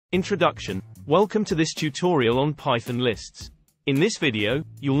Introduction. Welcome to this tutorial on Python lists. In this video,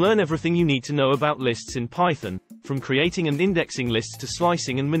 you'll learn everything you need to know about lists in Python, from creating and indexing lists to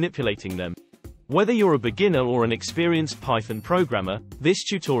slicing and manipulating them. Whether you're a beginner or an experienced Python programmer, this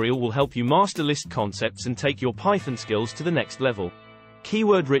tutorial will help you master list concepts and take your Python skills to the next level.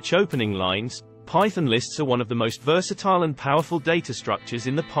 Keyword-rich opening lines. Python lists are one of the most versatile and powerful data structures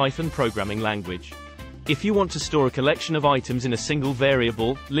in the Python programming language. If you want to store a collection of items in a single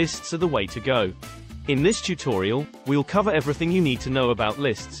variable, lists are the way to go. In this tutorial, we'll cover everything you need to know about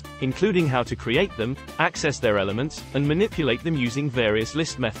lists, including how to create them, access their elements, and manipulate them using various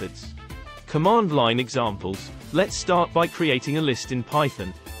list methods. Command line examples. Let's start by creating a list in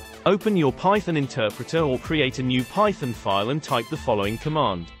Python. Open your Python interpreter or create a new Python file and type the following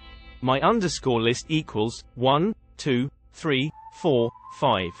command. My_list equals 1, 2, 3, 4,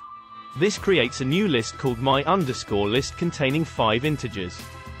 5. This creates a new list called my_list containing 5 integers.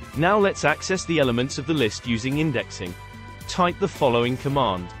 Now let's access the elements of the list using indexing. Type the following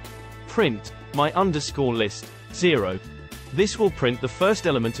command. Print my_list 0. This will print the first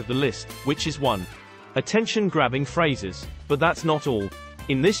element of the list, which is 1. Attention-grabbing phrases. But that's not all.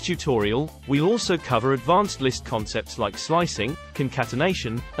 In this tutorial, we'll also cover advanced list concepts like slicing,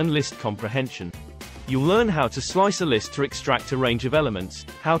 concatenation, and list comprehension. You'll learn how to slice a list to extract a range of elements,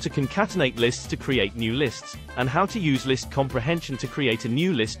 how to concatenate lists to create new lists, and how to use list comprehension to create a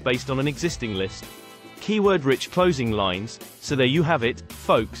new list based on an existing list. Keyword-rich closing lines. So there you have it,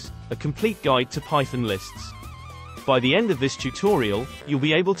 folks, a complete guide to Python lists. By the end of this tutorial, you'll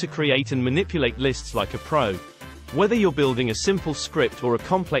be able to create and manipulate lists like a pro. Whether you're building a simple script or a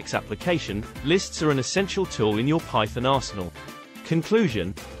complex application, lists are an essential tool in your Python arsenal.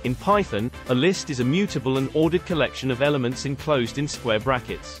 Conclusion. In Python, a list is a mutable and ordered collection of elements enclosed in square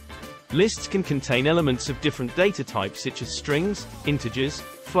brackets. Lists can contain elements of different data types such as strings, integers,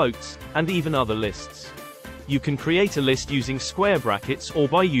 floats, and even other lists. You can create a list using square brackets or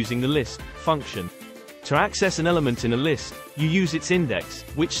by using the list function. To access an element in a list, you use its index,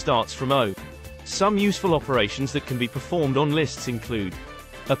 which starts from 0. Some useful operations that can be performed on lists include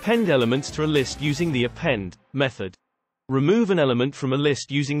append elements to a list using the append method. Remove an element from a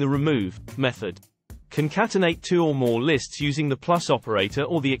list using the remove method. Concatenate two or more lists using the plus operator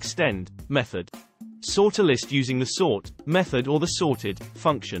or the extend method. Sort a list using the sort method or the sorted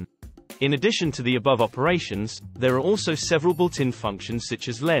function. In addition to the above operations, there are also several built-in functions such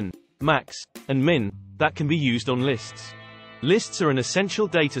as len, max, and min that can be used on lists. Lists are an essential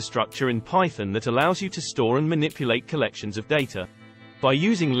data structure in Python that allows you to store and manipulate collections of data. By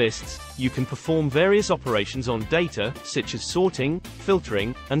using lists, you can perform various operations on data, such as sorting,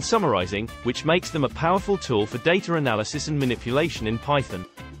 filtering, and summarizing, which makes them a powerful tool for data analysis and manipulation in Python.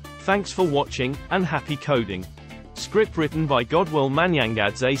 Thanks for watching, and happy coding. Script written by Godwell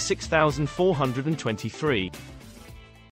Manyangadze 6423.